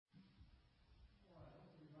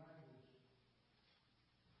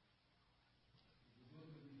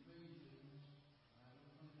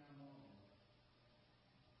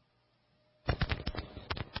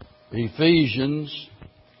Ephesians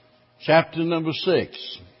chapter number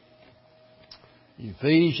 6.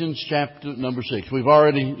 Ephesians chapter number 6. We've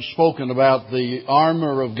already spoken about the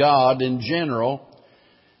armor of God in general,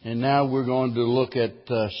 and now we're going to look at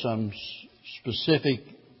some specific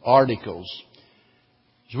articles.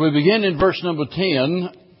 As we begin in verse number 10,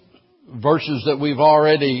 verses that we've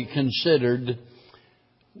already considered,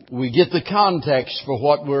 we get the context for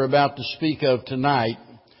what we're about to speak of tonight.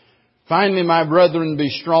 Finally, my brethren, be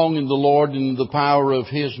strong in the Lord and in the power of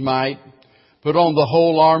His might. Put on the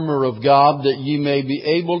whole armor of God, that ye may be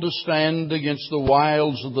able to stand against the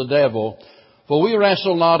wiles of the devil. For we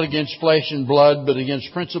wrestle not against flesh and blood, but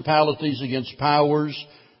against principalities, against powers,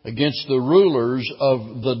 against the rulers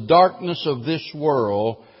of the darkness of this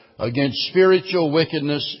world, against spiritual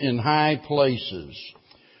wickedness in high places.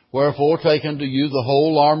 Wherefore take unto you the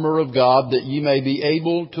whole armor of God, that ye may be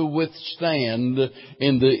able to withstand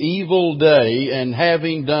in the evil day, and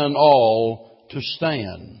having done all, to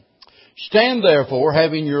stand. Stand therefore,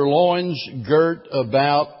 having your loins girt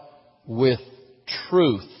about with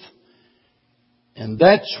truth. And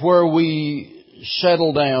that's where we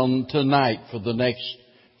settle down tonight for the next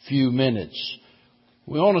few minutes.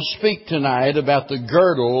 We want to speak tonight about the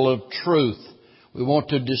girdle of truth. We want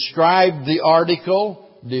to describe the article,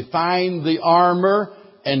 define the armor,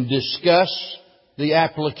 and discuss the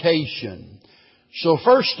application. So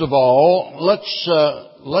first of all,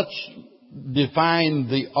 let's define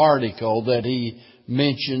the article that he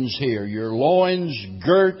mentions here. Your loins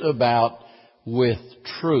girt about with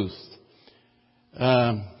truth.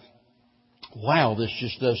 Wow, this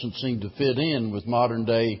just doesn't seem to fit in with modern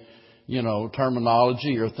day,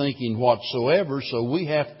 terminology or thinking whatsoever. So we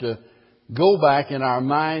have to go back in our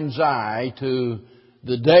mind's eye to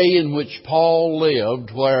the day in which Paul lived,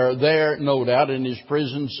 where there, no doubt, in his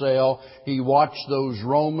prison cell, he watched those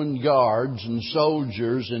Roman guards and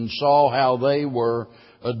soldiers and saw how they were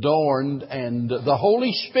adorned. And the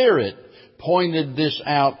Holy Spirit pointed this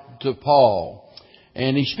out to Paul.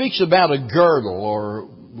 And he speaks about a girdle, or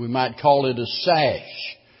we might call it a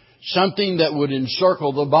sash, something that would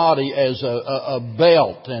encircle the body as a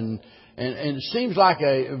belt. And it seems like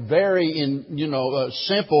a very, a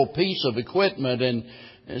simple piece of equipment and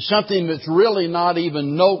something that's really not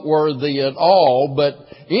even noteworthy at all. But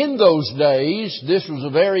in those days, this was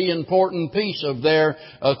a very important piece of their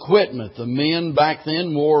equipment. The men back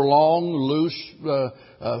then wore long, loose,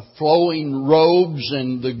 flowing robes,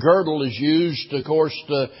 and the girdle is used, of course,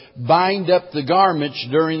 to bind up the garments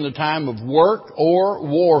during the time of work or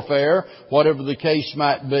warfare, whatever the case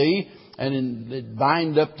might be. And they'd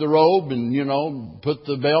bind up the robe and, put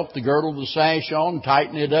the belt, the girdle, the sash on,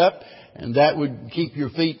 tighten it up, and that would keep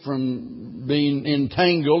your feet from being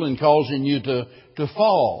entangled and causing you to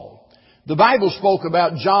fall. The Bible spoke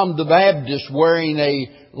about John the Baptist wearing a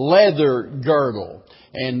leather girdle.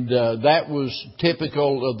 And that was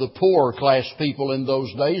typical of the poorer class people in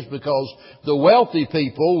those days, because the wealthy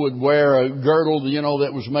people would wear a girdle,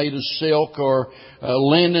 that was made of silk or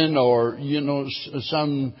linen or,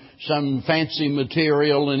 some fancy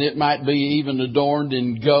material, and it might be even adorned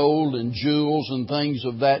in gold and jewels and things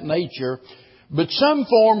of that nature. But some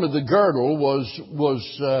form of the girdle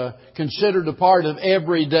was considered a part of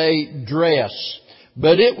everyday dress.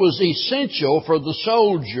 But it was essential for the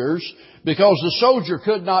soldiers, because the soldier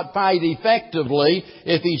could not fight effectively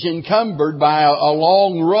if he's encumbered by a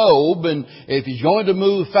long robe. And if he's going to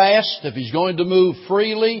move fast, if he's going to move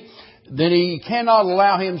freely, then he cannot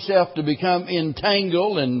allow himself to become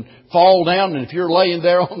entangled and fall down. And if you're laying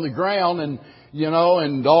there on the ground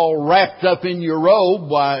and all wrapped up in your robe,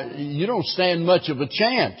 why, you don't stand much of a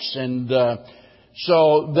chance. And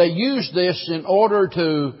so they used this in order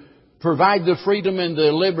to provide the freedom and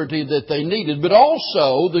the liberty that they needed. But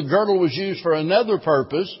also, the girdle was used for another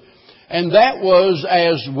purpose, and that was,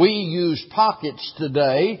 as we use pockets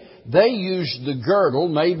today, they used the girdle,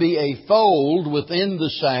 maybe a fold within the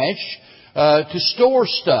sash, to store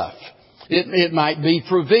stuff. It might be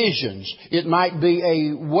provisions. It might be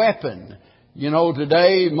a weapon.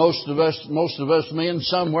 Today, most of us men,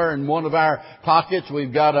 somewhere in one of our pockets,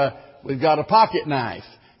 we've got a pocket knife.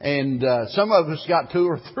 And some of us got 2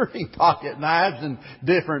 or 3 pocket knives in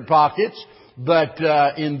different pockets. But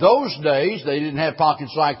in those days, they didn't have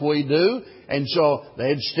pockets like we do. And so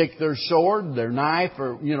they'd stick their sword, their knife,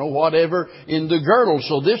 or, whatever in the girdle.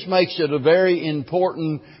 So this makes it a very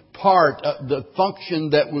important part of the function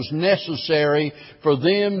that was necessary for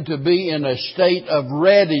them to be in a state of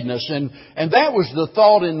readiness. And that was the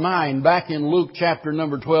thought in mind back in Luke chapter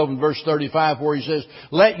number 12 and verse 35, where he says,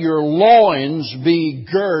 let your loins be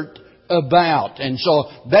girt about. And so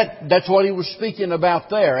that's what he was speaking about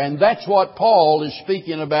there. And that's what Paul is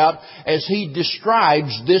speaking about as he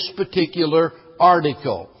describes this particular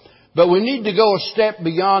article. But we need to go a step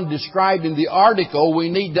beyond describing the article. We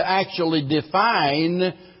need to actually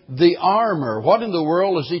define the armor. What in the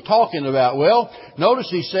world is he talking about? Well, notice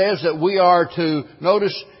he says that we are to,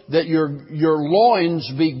 notice that your loins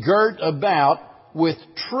be girt about with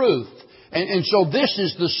truth. And so this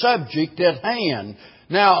is the subject at hand.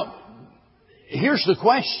 Now, here's the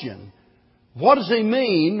question. What does he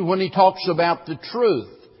mean when he talks about the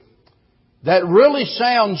truth? That really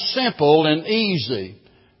sounds simple and easy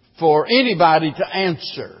for anybody to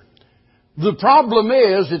answer. The problem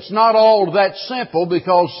is it's not all that simple,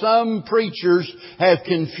 because some preachers have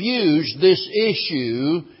confused this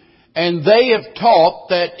issue, and they have taught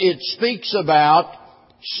that it speaks about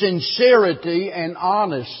sincerity and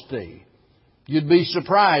honesty. You'd be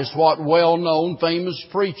surprised what well-known famous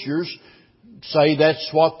preachers say that's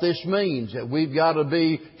what this means. That we've got to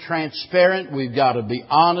be transparent, we've got to be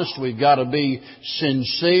honest, we've got to be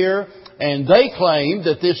sincere. And they claim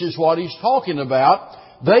that this is what he's talking about.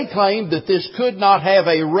 They claim that this could not have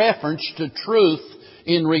a reference to truth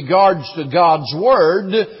in regards to God's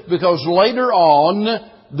Word, because later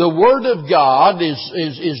on the Word of God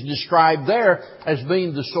is described there as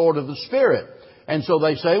being the sword of the Spirit. And so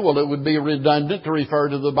they say, well, it would be redundant to refer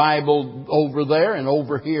to the Bible over there and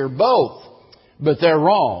over here both. But they're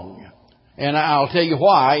wrong. And I'll tell you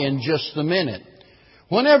why in just a minute.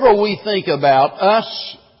 Whenever we think about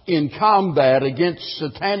us in combat against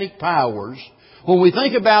satanic powers, when we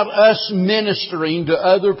think about us ministering to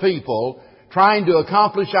other people, trying to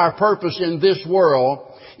accomplish our purpose in this world,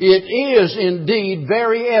 it is indeed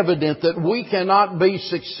very evident that we cannot be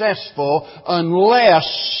successful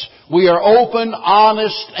unless we are open,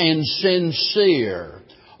 honest, and sincere.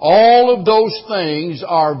 All of those things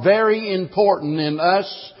are very important in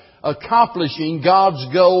us accomplishing God's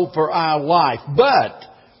goal for our life. But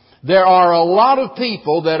there are a lot of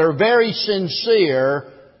people that are very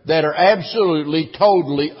sincere that are absolutely,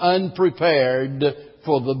 totally unprepared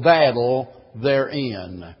for the battle they're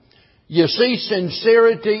in. You see,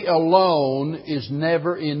 sincerity alone is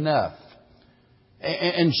never enough.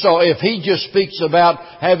 And so if he just speaks about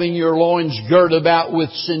having your loins girt about with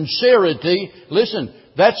sincerity, listen,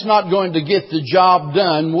 that's not going to get the job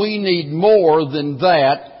done. We need more than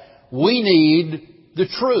that. We need the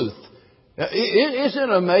truth. Isn't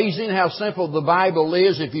it amazing how simple the Bible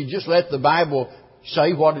is if you just let the Bible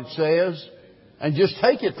say what it says and just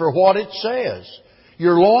take it for what it says?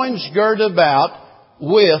 Your loins girt about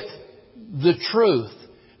with the truth.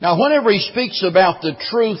 Now, whenever he speaks about the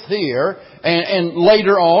truth here, and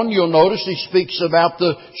later on you'll notice he speaks about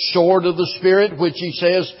the sword of the Spirit, which he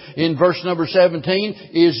says in verse number 17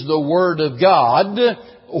 is the Word of God.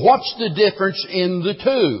 What's the difference in the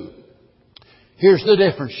two? Here's the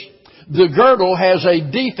difference. The girdle has a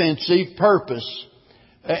defensive purpose.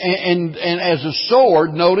 And as a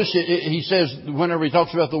sword, notice he says, whenever he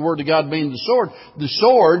talks about the Word of God being the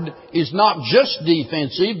sword is not just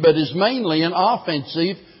defensive, but is mainly an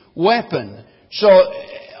offensive weapon. So,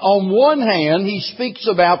 on one hand, he speaks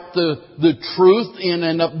about the truth in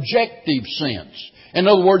an objective sense. In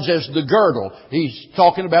other words, as the girdle. He's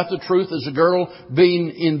talking about the truth as a girdle being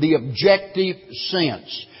in the objective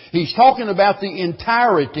sense. He's talking about the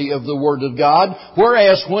entirety of the Word of God,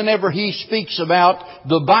 whereas whenever he speaks about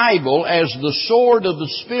the Bible as the sword of the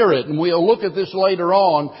Spirit, and we'll look at this later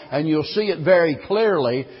on, and you'll see it very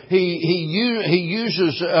clearly, he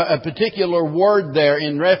uses a particular word there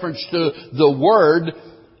in reference to the Word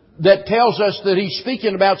that tells us that he's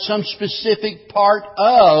speaking about some specific part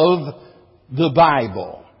of the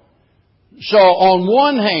Bible. So on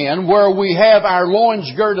one hand, where we have our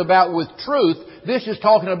loins girt about with truth, this is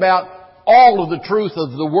talking about all of the truth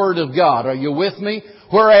of the Word of God. Are you with me?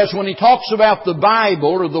 Whereas when he talks about the Bible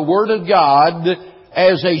or the Word of God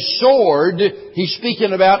as a sword, he's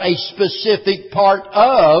speaking about a specific part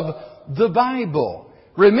of the Bible.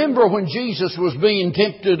 Remember when Jesus was being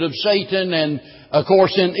tempted of Satan, and of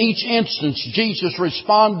course in each instance Jesus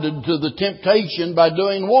responded to the temptation by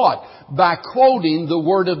doing what? By quoting the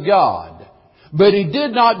Word of God. But he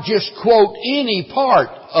did not just quote any part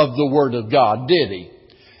of the Word of God, did he?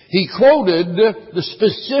 He quoted the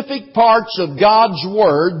specific parts of God's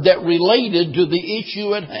Word that related to the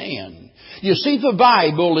issue at hand. You see, the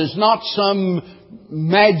Bible is not some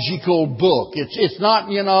magical book. It's not,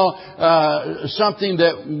 something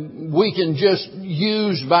that we can just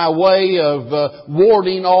use by way of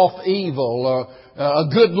warding off evil or a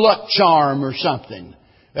good luck charm or something.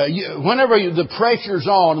 Whenever the pressure's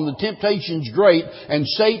on and the temptation's great and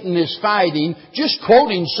Satan is fighting, just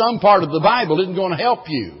quoting some part of the Bible isn't going to help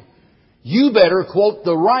you. You better quote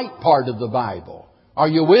the right part of the Bible. Are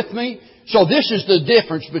you with me? So this is the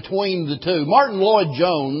difference between the two. Martin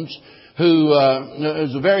Lloyd-Jones, who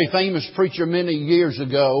is a very famous preacher many years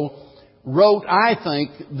ago, wrote, I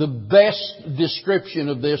think, the best description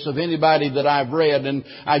of this of anybody that I've read. And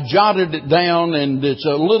I jotted it down, and it's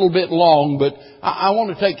a little bit long, but I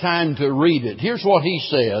want to take time to read it. Here's what he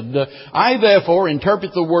said. I therefore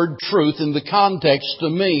interpret the word truth in the context to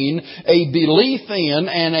mean a belief in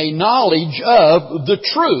and a knowledge of the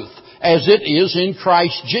truth, as it is in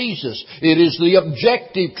Christ Jesus. It is the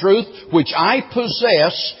objective truth which I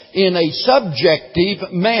possess in a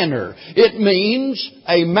subjective manner. It means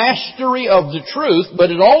a mastery of the truth, but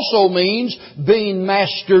it also means being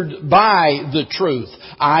mastered by the truth.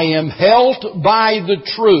 I am held by the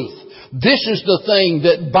truth. This is the thing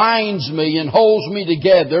that binds me and holds me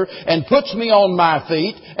together and puts me on my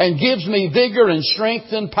feet and gives me vigor and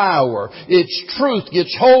strength and power. Its truth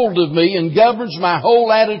gets hold of me and governs my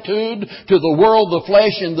whole attitude to the world, the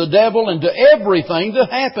flesh, and the devil, and to everything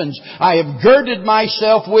that happens. I have girded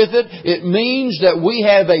myself with it. It means that we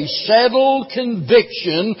have a settled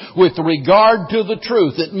conviction with regard to the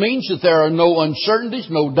truth. It means that there are no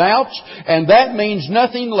uncertainties, no doubts, and that means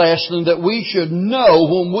nothing less than that we should know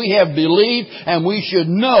whom we have believe, and we should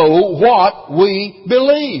know what we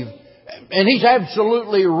believe. And he's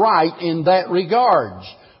absolutely right in that regards.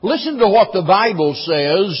 Listen to what the Bible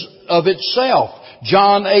says of itself.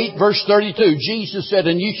 John 8 verse 32, Jesus said,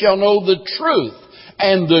 and ye shall know the truth,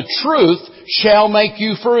 and the truth shall make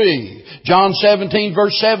you free. John 17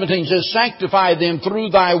 verse 17 says, sanctify them through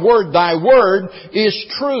thy word. Thy word is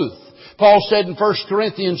truth. Paul said in 1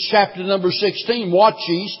 Corinthians chapter number 16, watch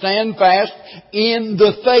ye, stand fast in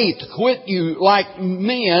the faith. Quit you like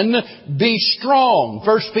men, be strong.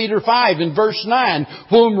 1 Peter 5 and verse 9,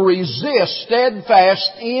 whom resist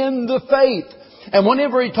steadfast in the faith. And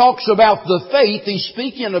whenever he talks about the faith, he's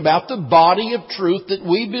speaking about the body of truth that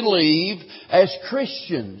we believe as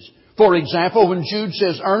Christians. For example, when Jude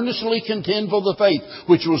says, earnestly contend for the faith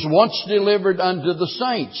which was once delivered unto the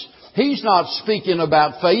saints. He's not speaking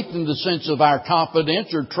about faith in the sense of our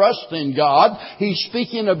confidence or trust in God. He's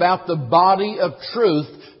speaking about the body of truth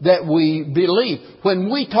that we believe.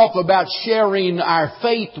 When we talk about sharing our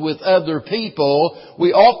faith with other people,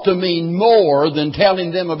 we ought to mean more than telling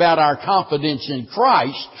them about our confidence in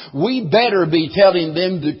Christ. We better be telling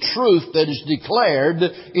them the truth that is declared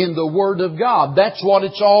in the Word of God. That's what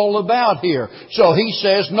it's all about here. So he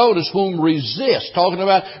says, notice, whom resist, talking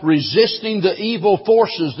about resisting the evil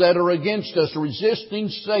forces that are against us, resisting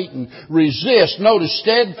Satan. Resist, notice,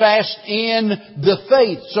 steadfast in the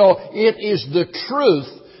faith. So it is the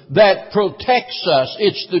truth that protects us.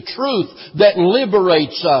 It's the truth that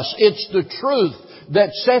liberates us. It's the truth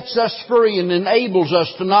that sets us free and enables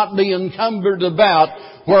us to not be encumbered about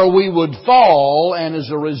where we would fall and as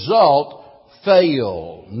a result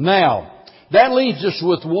fail. Now, that leaves us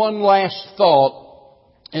with one last thought,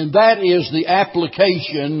 and that is the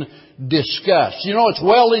application discussed. You know, it's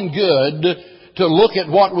well and good to look at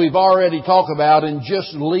what we've already talked about and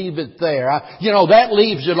just leave it there. That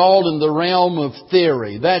leaves it all in the realm of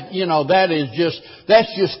theory.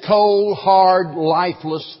 That's just cold, hard,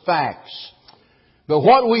 lifeless facts. But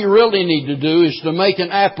what we really need to do is to make an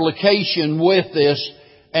application with this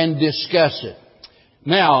and discuss it.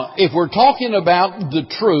 Now, if we're talking about the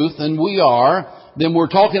truth, and we are, then we're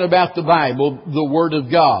talking about the Bible, the Word of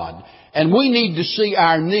God. And we need to see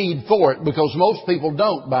our need for it, because most people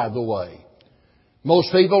don't, by the way.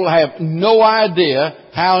 Most people have no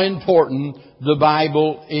idea how important the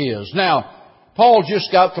Bible is. Now, Paul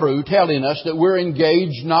just got through telling us that we're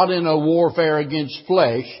engaged not in a warfare against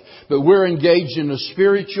flesh, but we're engaged in a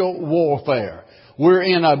spiritual warfare. We're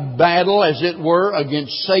in a battle, as it were,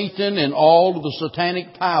 against Satan and all of the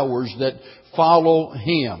satanic powers that follow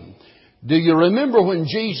him. Do you remember when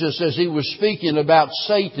Jesus, as he was speaking about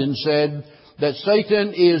Satan, said that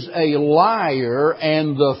Satan is a liar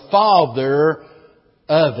and the father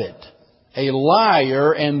of it. A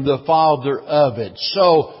liar and the father of it.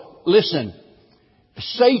 So, listen,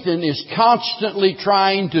 Satan is constantly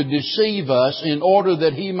trying to deceive us in order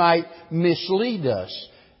that he might mislead us.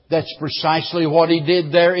 That's precisely what he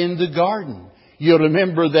did there in the garden. You'll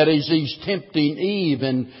remember that as he's tempting Eve,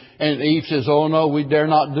 and Eve says, oh no, we dare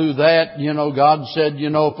not do that. God said,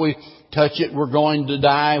 if we touch it, we're going to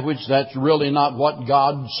die, which that's really not what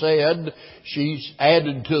God said. She's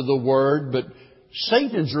added to the word, but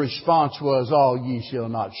Satan's response was, oh, ye shall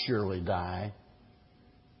not surely die.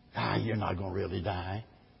 You're not going to really die.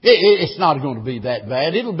 It's not going to be that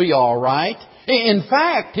bad. It'll be all right. In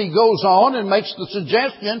fact, he goes on and makes the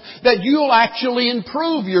suggestion that you'll actually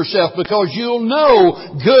improve yourself because you'll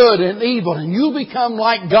know good and evil and you'll become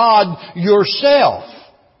like God yourself.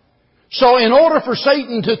 So in order for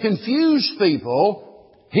Satan to confuse people,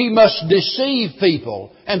 he must deceive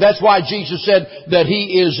people. And that's why Jesus said that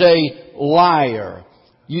he is a liar.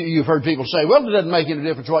 You've heard people say, well, it doesn't make any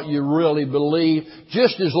difference what you really believe,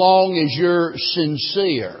 just as long as you're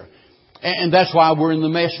sincere. And that's why we're in the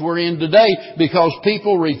mess we're in today, because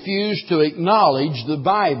people refuse to acknowledge the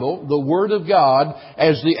Bible, the Word of God,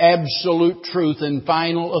 as the absolute truth and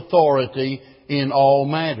final authority in all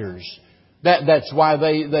matters. That's why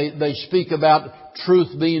they speak about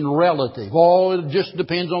truth being relative. Well, it just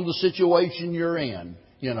depends on the situation you're in,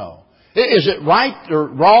 you know. Is it right or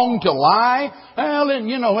wrong to lie? Well, then,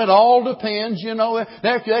 it all depends.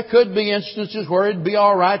 There could be instances where it'd be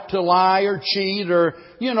all right to lie or cheat or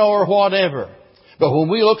whatever. But when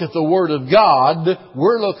we look at the Word of God,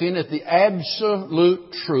 we're looking at the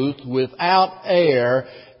absolute truth without error,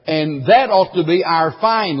 and that ought to be our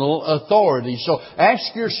final authority. So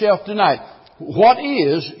ask yourself tonight, what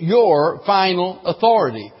is your final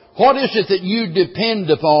authority? What is it that you depend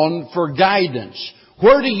upon for guidance?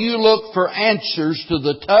 Where do you look for answers to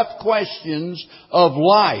the tough questions of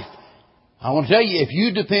life? I want to tell you, if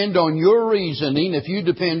you depend on your reasoning, if you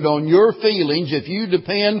depend on your feelings, if you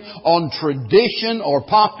depend on tradition or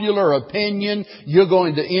popular opinion, you're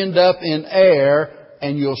going to end up in error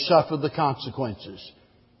and you'll suffer the consequences.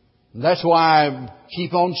 And that's why I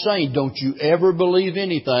keep on saying, don't you ever believe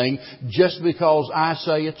anything just because I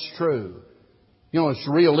say it's true. It's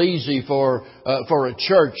real easy for a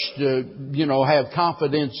church to, have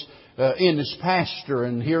confidence in his pastor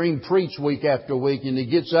and hear him preach week after week, and he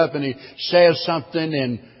gets up and he says something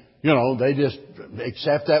and, they just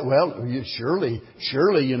accept that. Well, surely,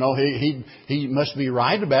 he must be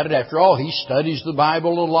right about it. After all, he studies the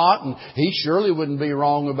Bible a lot and he surely wouldn't be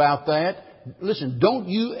wrong about that. Listen, don't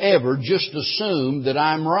you ever just assume that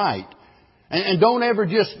I'm right. And don't ever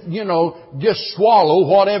just swallow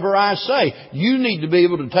whatever I say. You need to be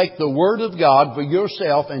able to take the Word of God for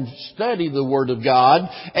yourself and study the Word of God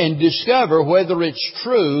and discover whether it's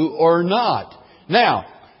true or not. Now,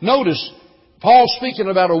 notice, Paul's speaking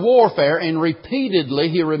about a warfare, and repeatedly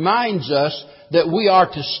he reminds us that we are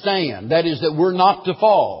to stand. That is, that we're not to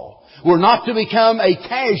fall. We're not to become a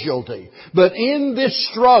casualty. But in this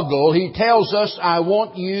struggle, he tells us, I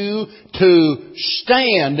want you to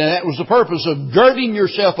stand. And that was the purpose of girding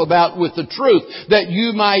yourself about with the truth, that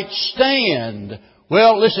you might stand.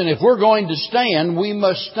 Well, listen, if we're going to stand, we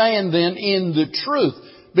must stand then in the truth.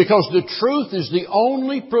 Because the truth is the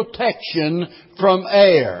only protection from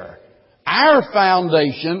error. Our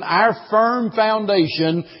foundation, our firm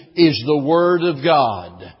foundation, is the Word of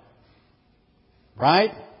God.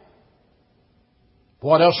 Right?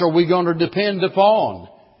 What else are we going to depend upon?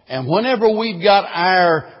 And whenever we've got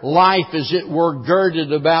our life, as it were,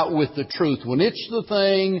 girded about with the truth, when it's the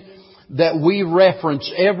thing that we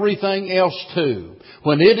reference everything else to,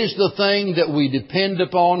 when it is the thing that we depend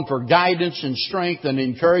upon for guidance and strength and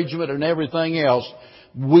encouragement and everything else,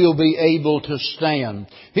 we'll be able to stand.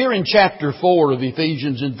 Here in chapter 4 of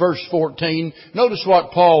Ephesians, in verse 14, notice what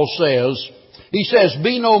Paul says. He says,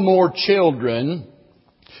 be no more children,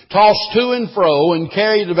 tossed to and fro and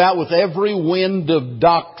carried about with every wind of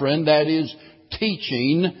doctrine, that is,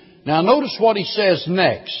 teaching. Now notice what he says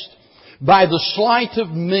next. By the sleight of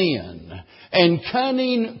men and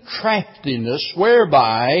cunning craftiness,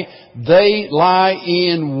 whereby they lie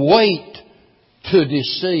in wait to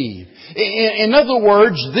deceive. In other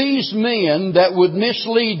words, these men that would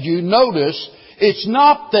mislead you, notice, it's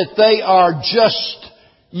not that they are just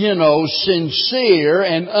sincere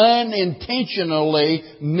and unintentionally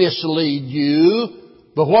mislead you.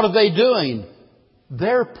 But what are they doing?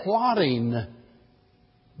 They're plotting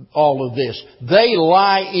all of this. They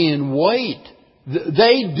lie in wait.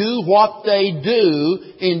 They do what they do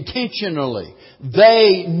intentionally.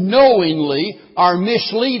 They knowingly are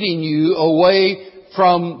misleading you away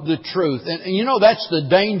from the truth. And that's the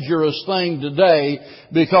dangerous thing today,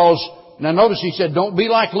 because, now notice he said, don't be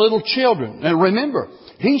like little children. And remember,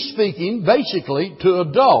 he's speaking basically to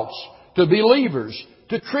adults, to believers,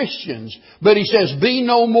 to Christians. But he says, be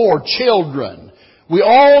no more children. We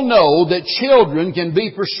all know that children can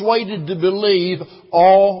be persuaded to believe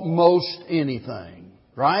almost anything.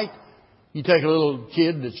 Right? You take a little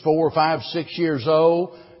kid that's 4, 5, 6 years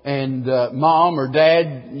old, and mom or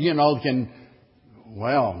dad, we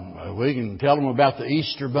can tell them about the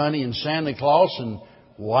Easter Bunny and Santa Claus, and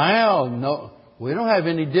wow, We don't have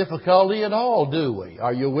any difficulty at all, do we?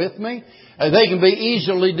 Are you with me? They can be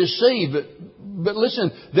easily deceived. But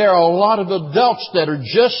listen, there are a lot of adults that are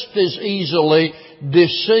just as easily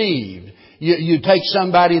deceived. You take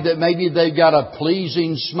somebody that maybe they've got a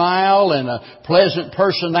pleasing smile and a pleasant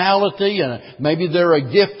personality, and maybe they're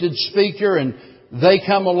a gifted speaker, and they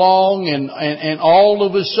come along and all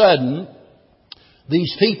of a sudden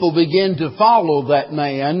these people begin to follow that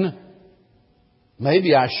man.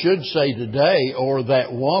 Maybe I should say today, or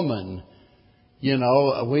that woman. You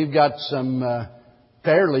know, we've got some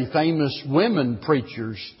fairly famous women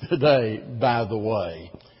preachers today, by the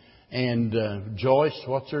way. And Joyce,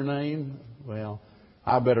 what's her name? Well,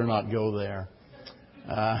 I better not go there.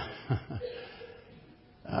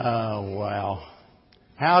 Oh, wow.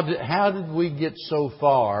 How did we get so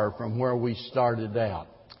far from where we started out?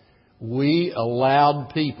 We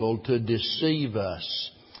allowed people to deceive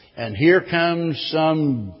us. And here comes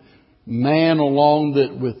some man along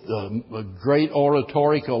that with a great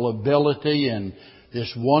oratorical ability and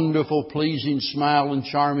this wonderful, pleasing smile and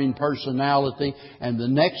charming personality. And the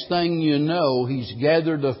next thing you know, he's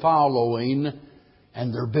gathered a following,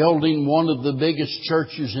 and they're building one of the biggest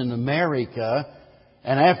churches in America.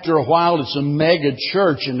 And after a while, it's a mega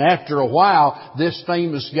church. And after a while, this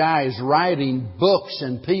famous guy is writing books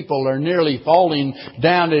and people are nearly falling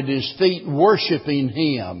down at his feet worshiping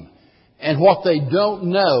him. And what they don't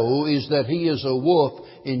know is that he is a wolf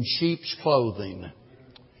in sheep's clothing.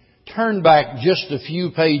 Turn back just a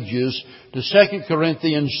few pages to 2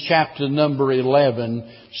 Corinthians chapter number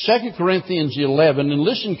 11. 2 Corinthians 11, and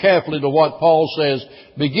listen carefully to what Paul says,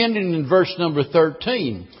 beginning in verse number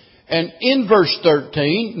 13. And in verse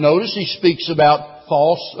 13, notice he speaks about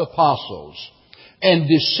false apostles and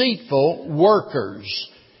deceitful workers.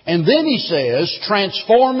 And then he says,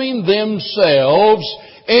 transforming themselves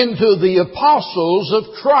into the apostles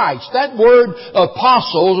of Christ. That word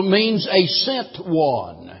apostle means a sent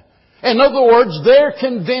one. In other words, they're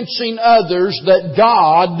convincing others that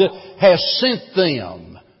God has sent them.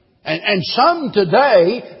 And some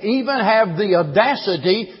today even have the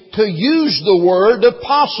audacity to use the word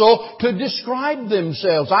apostle to describe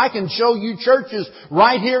themselves. I can show you churches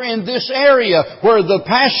right here in this area where the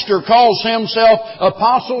pastor calls himself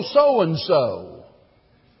Apostle so-and-so.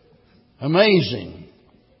 Amazing.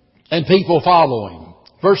 And people follow him.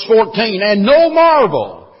 Verse 14, and no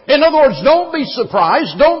marvel. In other words, don't be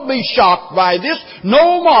surprised, don't be shocked by this.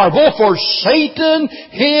 No marvel, for Satan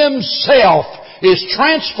himself is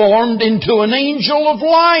transformed into an angel of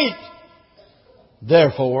light.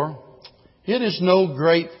 Therefore, it is no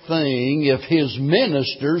great thing if his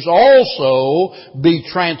ministers also be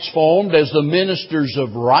transformed as the ministers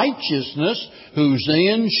of righteousness, whose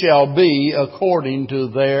end shall be according to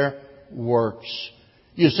their works.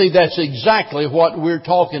 You see, that's exactly what we're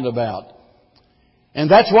talking about. And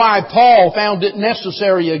that's why Paul found it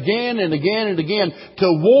necessary again and again and again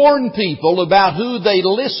to warn people about who they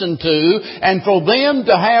listen to, and for them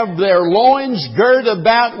to have their loins girt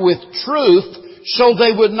about with truth so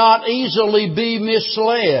they would not easily be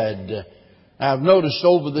misled. I've noticed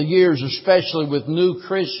over the years, especially with new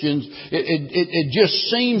Christians, it just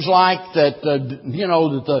seems like that, that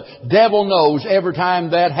the devil knows every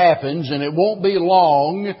time that happens, and it won't be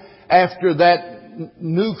long after that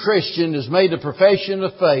new Christian has made a profession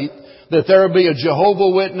of faith that there will be a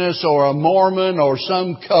Jehovah's Witness or a Mormon or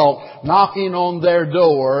some cult knocking on their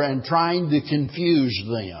door and trying to confuse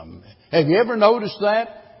them. Have you ever noticed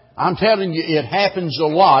that? I'm telling you, it happens a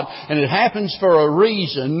lot, and it happens for a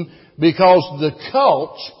reason, because the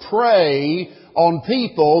cults prey on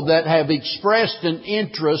people that have expressed an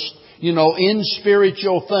interest, in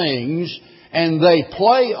spiritual things, and they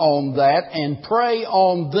play on that and prey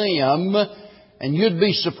on them. And you'd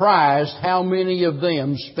be surprised how many of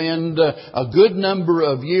them spend a good number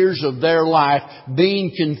of years of their life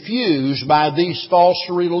being confused by these false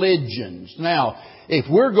religions. Now, if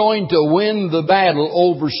we're going to win the battle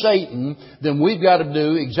over Satan, then we've got to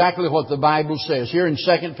do exactly what the Bible says. Here in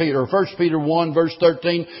 2 Peter, or 1 Peter 1 verse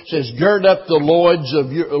 13 says, gird up the loins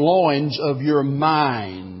of your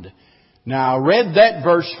mind. Now, I read that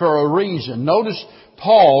verse for a reason. Notice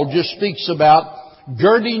Paul just speaks about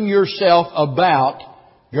girding your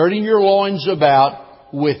loins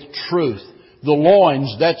about with truth. The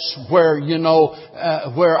loins, that's where,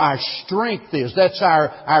 where our strength is. That's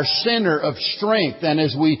our center of strength. And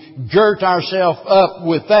as we girt ourselves up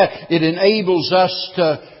with that, it enables us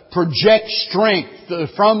to project strength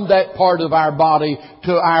from that part of our body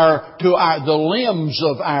to the limbs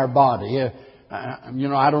of our body.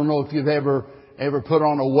 I don't know if you've ever put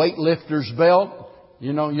on a weightlifter's belt.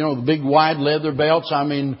 The big wide leather belts.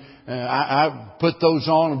 I put those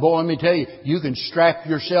on, and boy, let me tell you, you can strap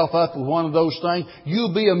yourself up with one of those things.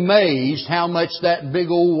 You'll be amazed how much that big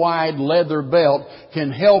old wide leather belt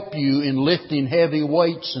can help you in lifting heavy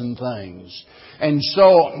weights and things. And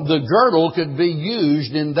so the girdle could be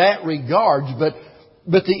used in that regard. But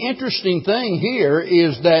the interesting thing here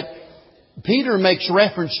is that Peter makes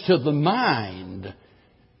reference to the mind.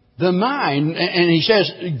 The mind, and he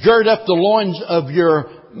says, gird up the loins of your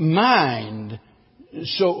mind.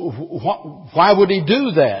 So why would he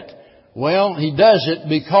do that? Well, he does it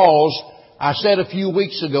because I said a few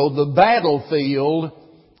weeks ago, the battlefield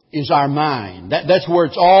is our mind. That's where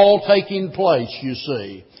it's all taking place, you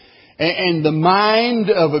see. And the mind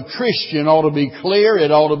of a Christian ought to be clear. It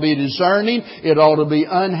ought to be discerning. It ought to be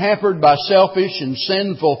unhampered by selfish and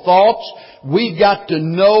sinful thoughts. We've got to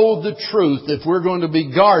know the truth if we're going to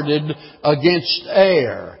be guarded against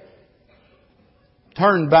error.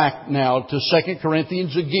 Turn back now to 2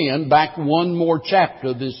 Corinthians again, back one more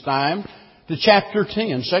chapter this time, to chapter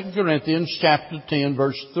 10. 2 Corinthians chapter 10,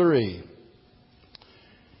 verse 3.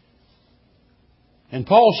 And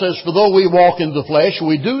Paul says, for though we walk in the flesh,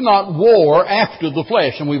 we do not war after the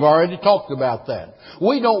flesh. And we've already talked about that.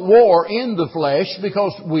 We don't war in the flesh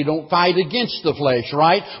because we don't fight against the flesh,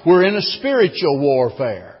 right? We're in a spiritual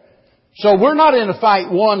warfare. So we're not in a fight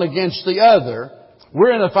one against the other.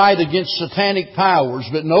 We're in a fight against satanic powers.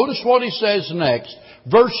 But notice what he says next.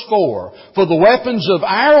 Verse 4. For the weapons of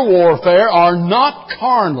our warfare are not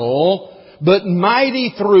carnal, but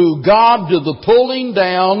mighty through God to the pulling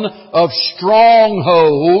down of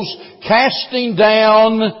strongholds, casting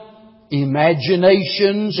down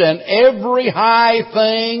imaginations and every high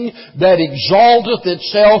thing that exalteth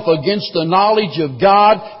itself against the knowledge of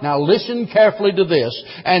God. Now listen carefully to this.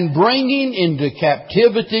 And bringing into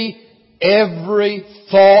captivity every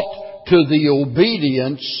thought to the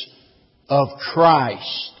obedience of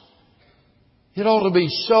Christ. It ought to be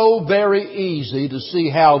so very easy to see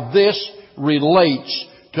how this relates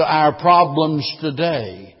to our problems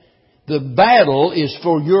today. The battle is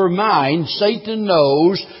for your mind. Satan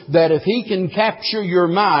knows that if he can capture your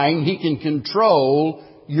mind, he can control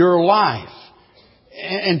your life.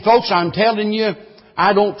 And folks, I'm telling you,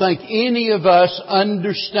 I don't think any of us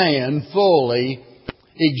understand fully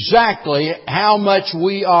exactly how much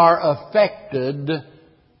we are affected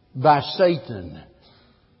by Satan.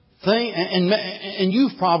 And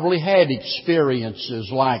you've probably had experiences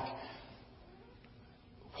like,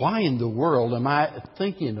 why in the world am I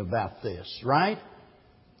thinking about this, right?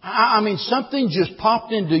 Something just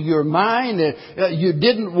popped into your mind. You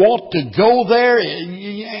didn't want to go there.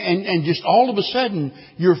 And just all of a sudden,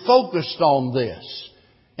 you're focused on this.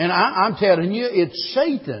 And I'm telling you, it's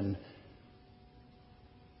Satan.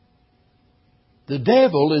 The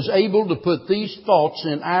devil is able to put these thoughts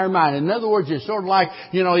in our mind. In other words, it's sort of like,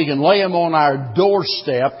 he can lay them on our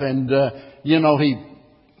doorstep and, he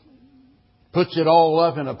puts it all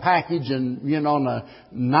up in a package and, on a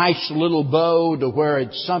nice little bow to where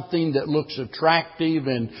it's something that looks attractive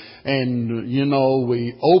and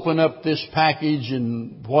we open up this package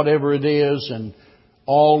and whatever it is and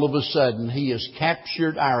all of a sudden he has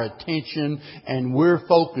captured our attention and we're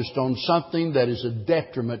focused on something that is a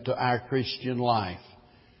detriment to our Christian life.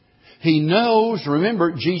 He knows,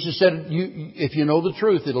 remember, Jesus said, if you know the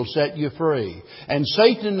truth, it'll set you free. And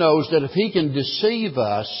Satan knows that if he can deceive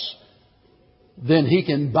us, then he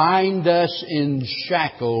can bind us in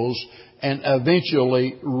shackles and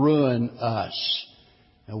eventually ruin us.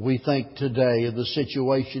 And we think today of the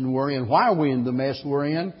situation we're in. Why are we in the mess we're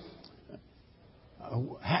in?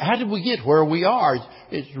 How did we get where we are?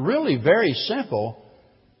 It's really very simple,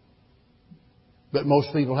 but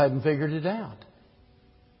most people haven't figured it out.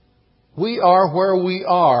 We are where we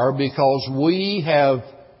are because we have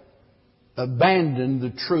abandoned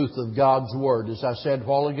the truth of God's Word, as I said a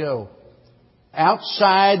while ago.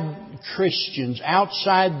 Outside Christians,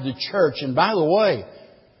 outside the church, and by the way,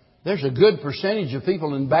 there's a good percentage of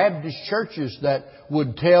people in Baptist churches that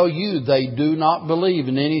would tell you they do not believe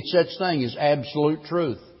in any such thing as absolute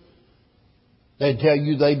truth. They'd tell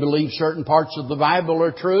you they believe certain parts of the Bible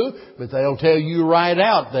are true, but they'll tell you right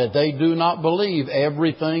out that they do not believe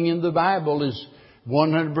everything in the Bible is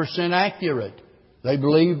 100% accurate. They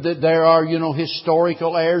believe that there are,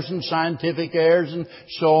 historical errors and scientific errors and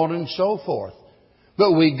so on and so forth.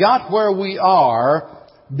 But we got where we are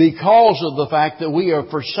because of the fact that we have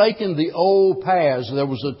forsaken the old paths. There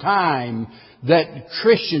was a time that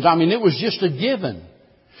Christians, it was just a given.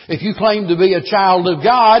 If you claimed to be a child of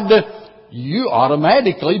God, you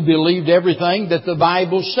automatically believed everything that the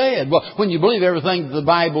Bible said. Well, when you believe everything that the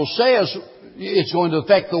Bible says, It's going to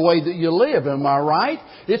affect the way that you live. Am I right?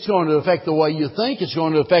 It's going to affect the way you think. It's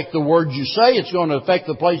going to affect the words you say. It's going to affect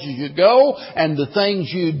the places you go and the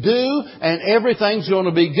things you do. And everything's going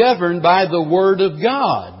to be governed by the Word of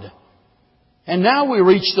God. And now we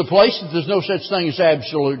reach the place that there's no such thing as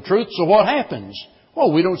absolute truth. So what happens?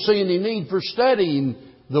 Well, we don't see any need for studying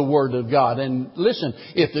the Word of God. And listen,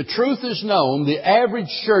 if the truth is known, the average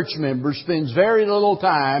church member spends very little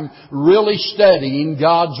time really studying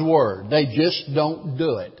God's Word. They just don't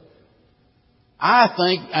do it. I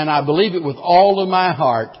think, and I believe it with all of my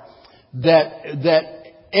heart, that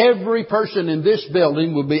every person in this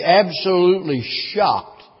building would be absolutely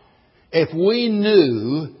shocked if we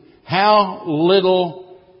knew how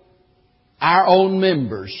little our own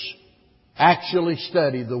members actually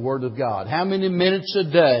study the Word of God. How many minutes a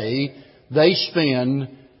day they spend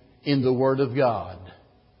in the Word of God.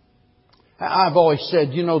 I've always said,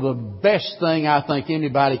 the best thing I think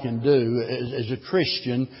anybody can do as a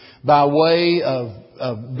Christian by way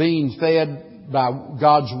of being fed by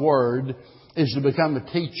God's Word is to become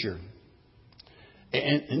a teacher.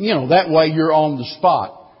 And that way you're on the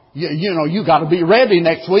spot. You got to be ready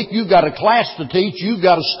next week. You've got a class to teach. You've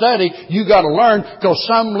got to study. You've got to learn, because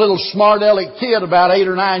some little smart aleck kid about 8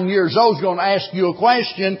 or 9 years old is going to ask you a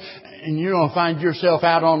question, and you're going to find yourself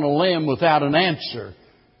out on a limb without an answer.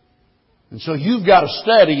 And so you've got to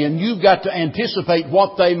study, and you've got to anticipate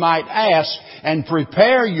what they might ask and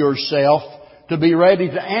prepare yourself to be ready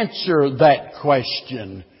to answer that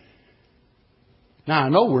question. Now, I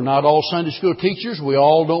know we're not all Sunday school teachers. We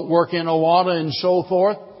all don't work in Owata and so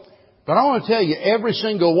forth. But I want to tell you, every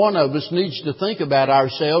single one of us needs to think about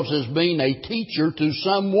ourselves as being a teacher to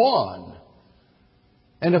someone.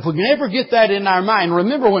 And if we can ever get that in our mind,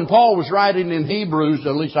 remember when Paul was writing in Hebrews,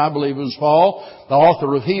 at least I believe it was Paul, the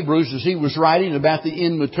author of Hebrews, as he was writing about the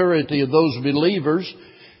immaturity of those believers,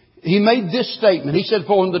 he made this statement. He said,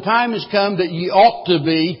 "For when the time has come that ye ought to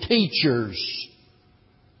be teachers."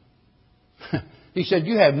 He said,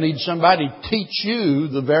 you have need somebody teach you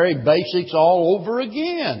the very basics all over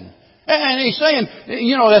again. And he's saying,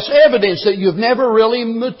 that's evidence that you've never really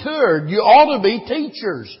matured. You ought to be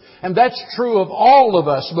teachers. And that's true of all of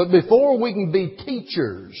us. But before we can be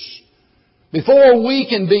teachers, before we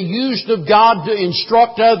can be used of God to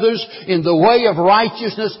instruct others in the way of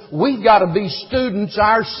righteousness, we've got to be students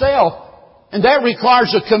ourselves. And that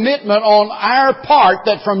requires a commitment on our part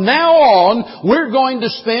that from now on, we're going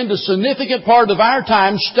to spend a significant part of our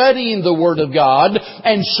time studying the Word of God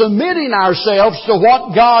and submitting ourselves to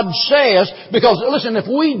what God says. Because, listen,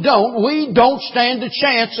 if we don't stand a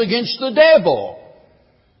chance against the devil.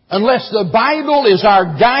 Unless the Bible is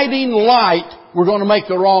our guiding light, we're going to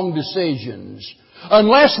make the wrong decisions.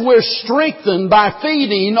 Unless we're strengthened by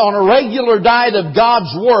feeding on a regular diet of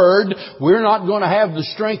God's Word, we're not going to have the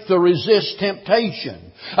strength to resist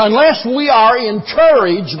temptation. Unless we are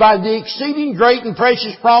encouraged by the exceeding great and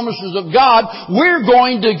precious promises of God, we're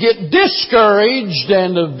going to get discouraged,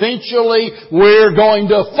 and eventually we're going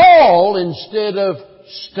to fall instead of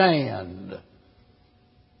stand.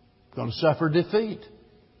 We're going to suffer defeat.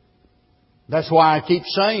 That's why I keep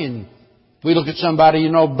saying, we look at somebody,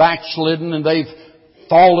 backslidden, and they've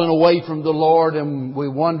fallen away from the Lord, and we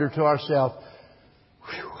wonder to ourselves,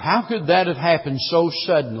 how could that have happened so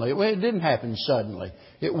suddenly? Well, it didn't happen suddenly.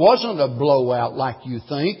 It wasn't a blowout like you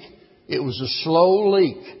think. It was a slow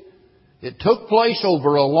leak. It took place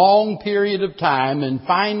over a long period of time, and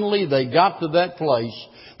finally they got to that place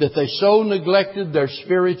that they so neglected their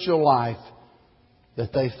spiritual life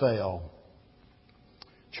that they fell.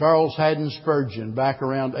 Charles Haddon Spurgeon, back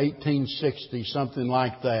around 1860, something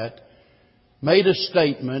like that, made a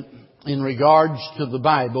statement in regards to the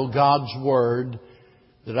Bible, God's Word,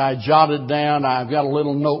 that I jotted down. I've got a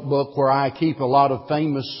little notebook where I keep a lot of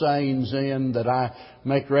famous sayings in that I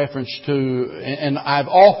make reference to. And I've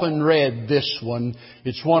often read this one.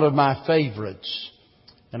 It's one of my favorites.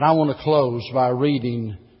 And I want to close by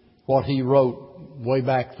reading what he wrote way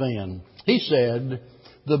back then. He said,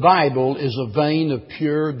 "The Bible is a vein of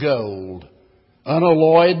pure gold,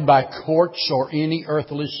 unalloyed by quartz or any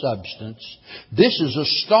earthly substance. This is a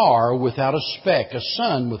star without a speck, a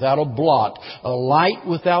sun without a blot, a light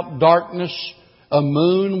without darkness, a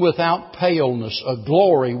moon without paleness, a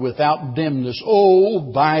glory without dimness.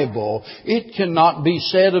 O Bible, it cannot be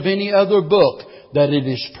said of any other book that it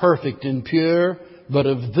is perfect and pure, but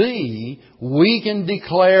of Thee we can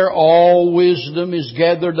declare all wisdom is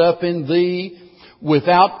gathered up in Thee,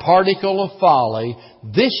 without particle of folly.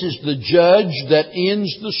 This is the judge that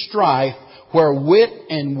ends the strife where wit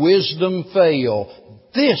and wisdom fail.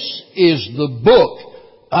 This is the book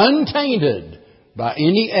untainted by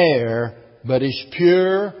any error, but is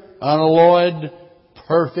pure unalloyed,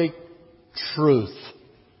 perfect truth.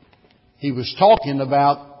 He was talking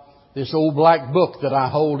about this old black book that I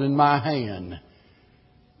hold in my hand.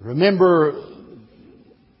 Remember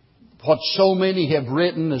what so many have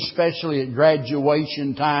written, especially at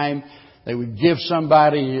graduation time. They would give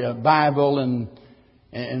somebody a Bible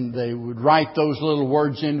and they would write those little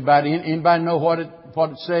words in. Anybody know what it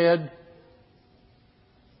said?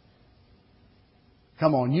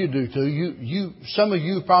 Come on, you do too. Some of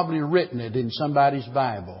you have probably written it in somebody's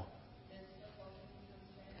Bible.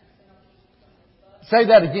 Say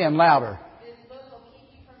that again, louder. This book will keep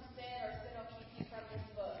you from sin, or sin will keep you from this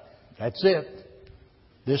book. That's it.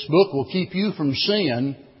 This book will keep you from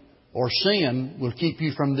sin, or sin will keep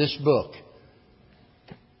you from this book.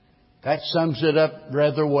 That sums it up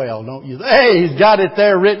rather well, don't you? Hey, he's got it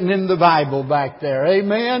there written in the Bible back there.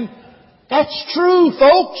 Amen. That's true,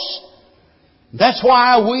 folks. That's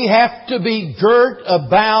why we have to be girt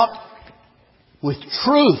about with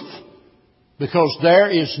truth. Because there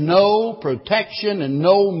is no protection and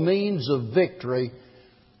no means of victory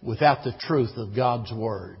without the truth of God's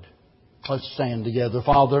Word. Let's stand together.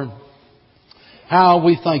 Father, how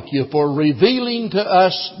we thank You for revealing to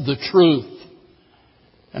us the truth.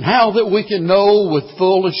 And how that we can know with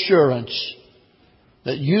full assurance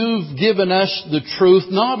that You've given us the truth,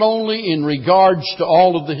 not only in regards to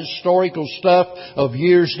all of the historical stuff of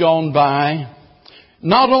years gone by.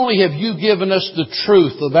 Not only have You given us the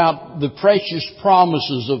truth about the precious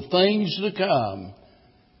promises of things to come,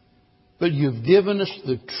 but You've given us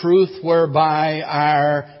the truth whereby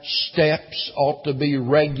our steps ought to be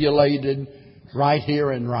regulated right here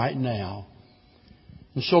and right now.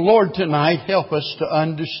 And so, Lord, tonight help us to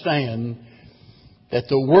understand that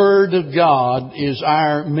the Word of God is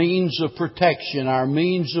our means of protection, our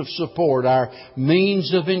means of support, our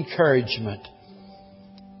means of encouragement.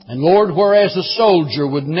 And Lord, whereas a soldier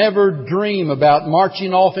would never dream about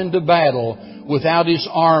marching off into battle without his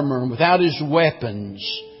armor and without his weapons,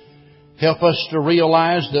 help us to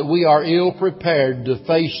realize that we are ill prepared to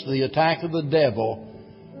face the attack of the devil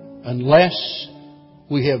unless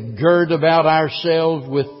we have girded about ourselves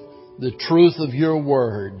with the truth of Your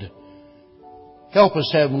Word. Help us,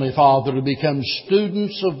 Heavenly Father, to become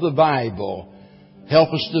students of the Bible.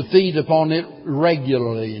 Help us to feed upon it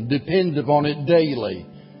regularly and depend upon it daily,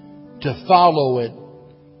 to follow it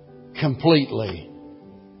completely.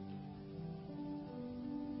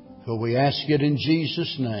 For we ask it in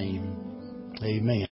Jesus' name. Amen.